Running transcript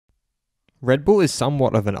Red Bull is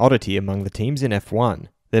somewhat of an oddity among the teams in F1.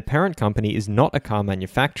 Their parent company is not a car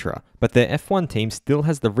manufacturer, but their F1 team still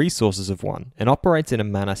has the resources of one and operates in a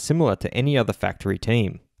manner similar to any other factory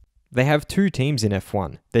team. They have two teams in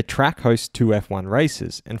F1. Their track hosts two F1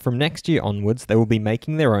 races, and from next year onwards they will be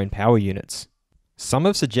making their own power units. Some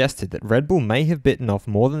have suggested that Red Bull may have bitten off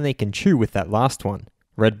more than they can chew with that last one.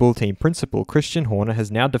 Red Bull team principal Christian Horner has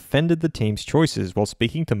now defended the team's choices while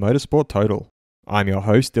speaking to Motorsport Total. I'm your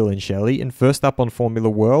host Dillon Shelley, and first up on Formula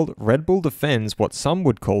World, Red Bull defends what some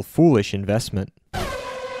would call foolish investment.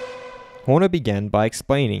 Horner began by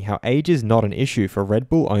explaining how age is not an issue for Red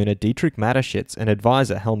Bull owner Dietrich Mateschitz and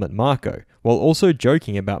advisor Helmut Marko, while also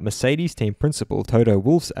joking about Mercedes team principal Toto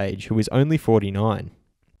Wolff's age, who is only 49.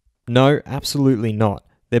 No, absolutely not.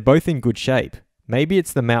 They're both in good shape. Maybe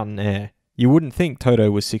it's the mountain air. You wouldn't think Toto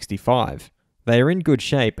was 65. They are in good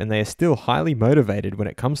shape and they are still highly motivated when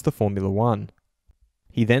it comes to Formula 1.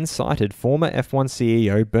 He then cited former F1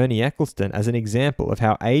 CEO Bernie Ecclestone as an example of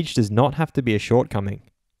how age does not have to be a shortcoming.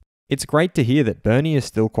 It's great to hear that Bernie is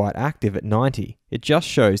still quite active at 90. It just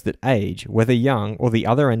shows that age, whether young or the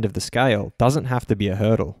other end of the scale, doesn't have to be a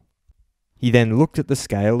hurdle. He then looked at the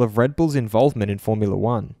scale of Red Bull's involvement in Formula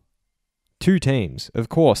 1. Two teams, of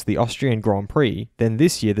course the Austrian Grand Prix, then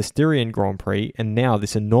this year the Styrian Grand Prix, and now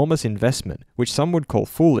this enormous investment, which some would call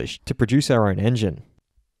foolish, to produce our own engine.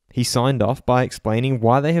 He signed off by explaining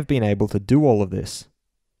why they have been able to do all of this.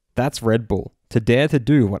 That's Red Bull, to dare to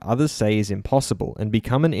do what others say is impossible and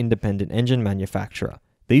become an independent engine manufacturer.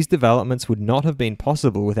 These developments would not have been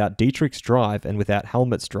possible without Dietrich's drive and without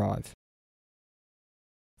Helmut's drive.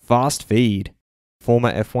 Fast feed.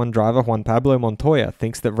 Former F1 driver Juan Pablo Montoya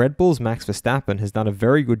thinks that Red Bull's Max Verstappen has done a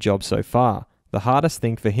very good job so far. The hardest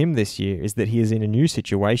thing for him this year is that he is in a new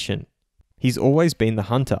situation. He's always been the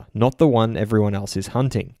hunter, not the one everyone else is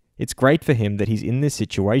hunting. It's great for him that he's in this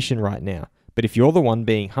situation right now, but if you're the one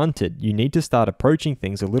being hunted, you need to start approaching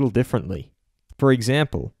things a little differently. For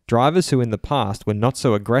example, drivers who in the past were not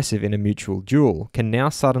so aggressive in a mutual duel can now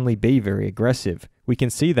suddenly be very aggressive. We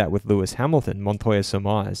can see that with Lewis Hamilton, Montoya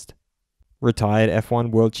surmised. Retired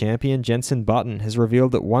F1 world champion Jenson Button has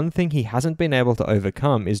revealed that one thing he hasn't been able to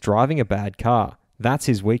overcome is driving a bad car. That's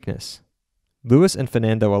his weakness. Lewis and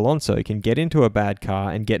Fernando Alonso can get into a bad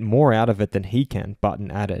car and get more out of it than he can,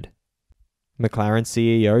 Button added. McLaren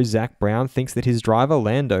CEO Zak Brown thinks that his driver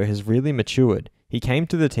Lando has really matured. He came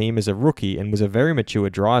to the team as a rookie and was a very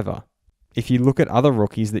mature driver. If you look at other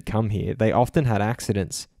rookies that come here, they often had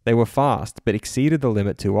accidents. They were fast, but exceeded the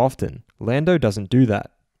limit too often. Lando doesn't do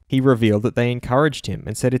that. He revealed that they encouraged him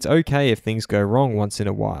and said it's okay if things go wrong once in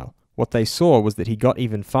a while. What they saw was that he got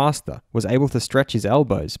even faster, was able to stretch his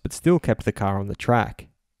elbows, but still kept the car on the track.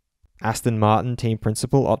 Aston Martin team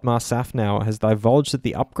principal Otmar Szafnauer has divulged that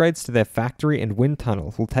the upgrades to their factory and wind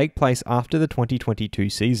tunnel will take place after the 2022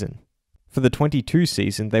 season. For the 22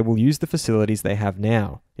 season, they will use the facilities they have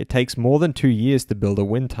now. It takes more than 2 years to build a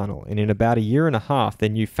wind tunnel, and in about a year and a half, their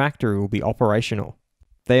new factory will be operational.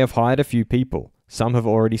 They have hired a few people. Some have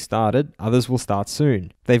already started, others will start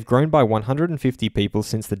soon. They've grown by 150 people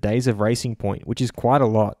since the days of Racing Point, which is quite a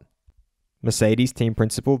lot. Mercedes team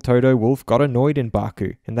principal Toto Wolff got annoyed in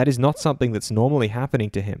Baku, and that is not something that's normally happening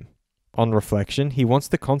to him. On reflection, he wants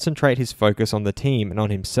to concentrate his focus on the team and on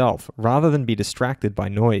himself, rather than be distracted by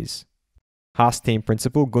noise. Haas team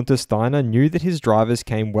principal Gunther Steiner knew that his drivers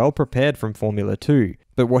came well prepared from Formula 2,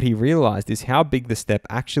 but what he realized is how big the step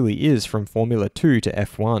actually is from Formula 2 to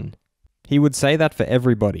F1. He would say that for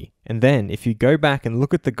everybody, and then if you go back and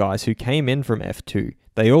look at the guys who came in from F2,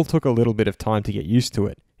 they all took a little bit of time to get used to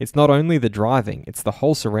it. It's not only the driving, it's the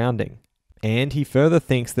whole surrounding. And he further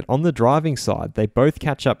thinks that on the driving side, they both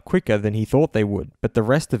catch up quicker than he thought they would, but the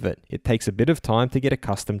rest of it takes a bit of time to get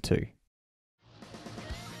accustomed to.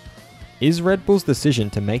 Is Red Bull's decision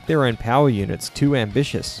to make their own power units too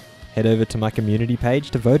ambitious? Head over to my community page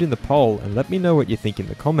to vote in the poll and let me know what you think in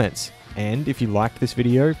the comments. And if you liked this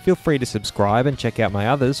video, feel free to subscribe and check out my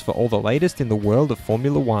others for all the latest in the world of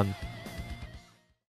Formula 1.